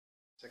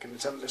Second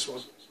attempt at this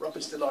one.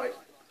 Robin's Delight.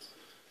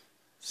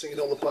 Singing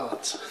all the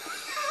parts.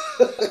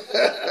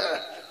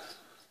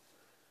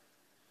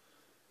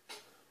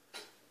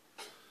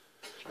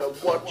 Now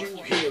what you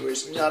hear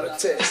is not a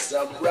test.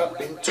 I'm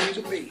rapping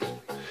to the beat.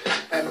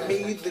 And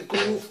me, the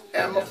groove,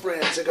 and my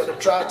friends are gonna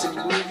try to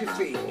move your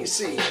feet. You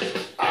see,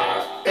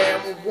 I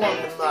am a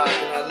wonder man,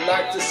 and I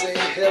like to say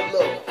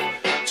hello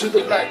to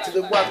the black, to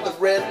the white, the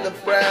red, the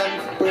brown,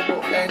 the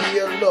purple, and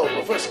yellow.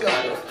 Well, first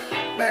gotta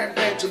bang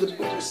bang to the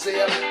booty,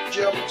 say up,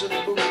 jump to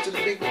the booty, to the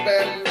big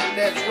bang,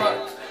 that's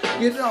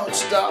right. You don't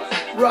stop,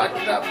 rock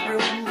that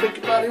rhythm, make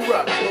your body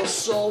rock. Well,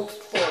 so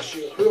force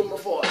you, hear my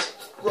voice,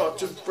 brought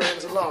two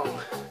friends along.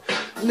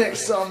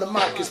 Next on the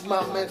mic is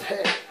my man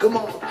Hank. Come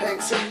on,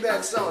 Hank, sing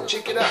that song.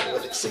 Check it out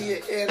with it.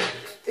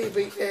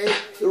 C-A-N-A-V-A.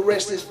 The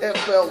rest is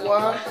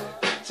F-L-Y.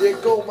 See,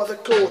 go by the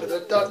code of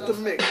the Dr.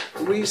 Mick.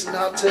 The reason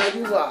I'll tell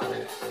you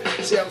why.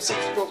 See, I'm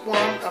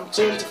 6'1", I'm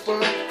turned to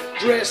fun,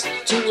 dressed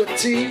to a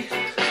T.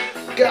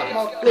 Got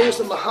more clothes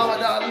than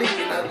Muhammad Ali,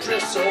 and I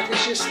dress so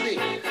viciously.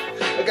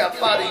 I got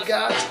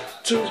bodyguards,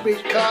 2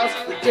 big cars,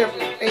 the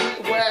devil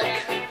ain't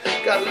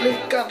whack. Got a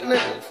little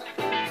continental,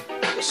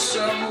 a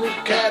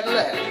sunroof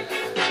Cadillac.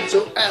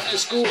 So after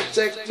school,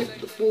 take to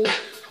the pool,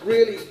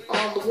 really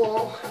on the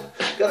wall.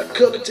 Got a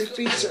color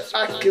TV so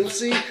I can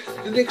see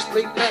the Knicks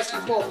play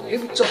basketball. Hear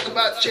me talk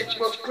about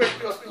checkbook,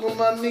 credit on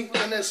my knee,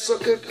 and that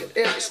sucker can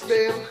ever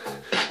spell.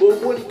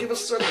 But wouldn't give a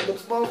sucker the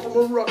ball from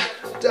a rock,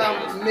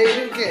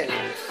 dominated again.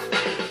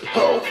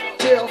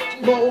 Hotel,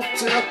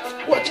 motel,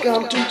 what you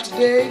gonna do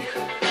today?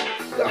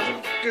 Got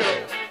a girl,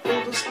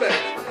 with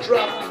respect,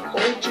 drop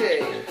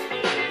OJ.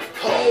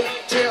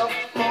 Hotel,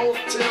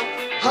 motel,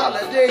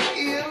 Holiday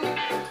Inn.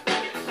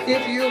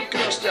 If your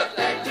girl start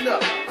acting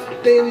up,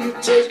 then you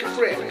take a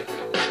friend.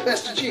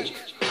 Master G,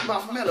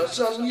 my melody's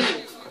on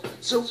you.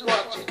 So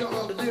what you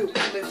gonna do?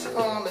 It's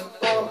on and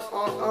on.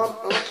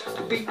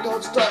 The beat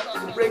don't stop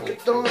till the break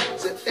of dawn.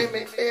 It's an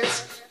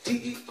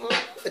M-A-S-T-E-R,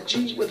 a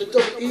G with a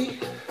double E.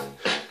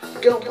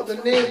 Go for the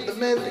name of the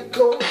man they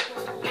call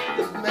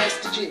the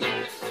Master G.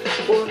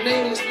 Well, the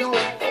name is known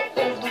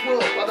all over the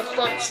world by the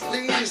fox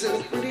ladies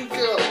and the pretty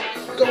girl.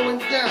 Going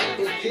down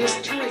in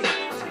history.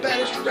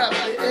 Baddest rap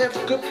they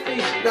ever could be.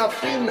 Now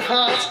feeling the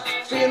highs,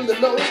 feeling the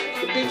lows.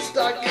 The beat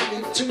start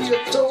getting to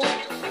your toes.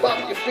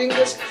 Bop your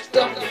fingers,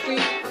 stomp your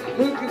feet,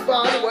 move your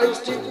body while you're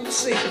still in the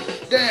seat.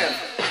 Damn,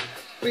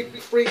 big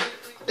freak,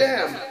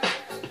 damn,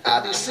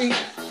 out of your seat.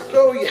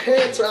 Throw your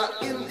hands out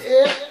in the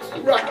air.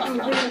 You're rocking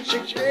the room,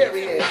 shake your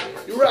dairy hand.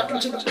 You're rocking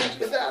to the beat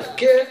without a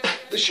care.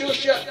 The sure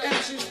shot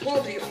MC's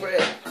for the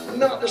affair.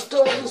 Not the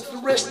stories, the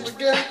rest of the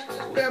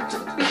game. Grab to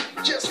the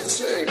beat just the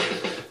same.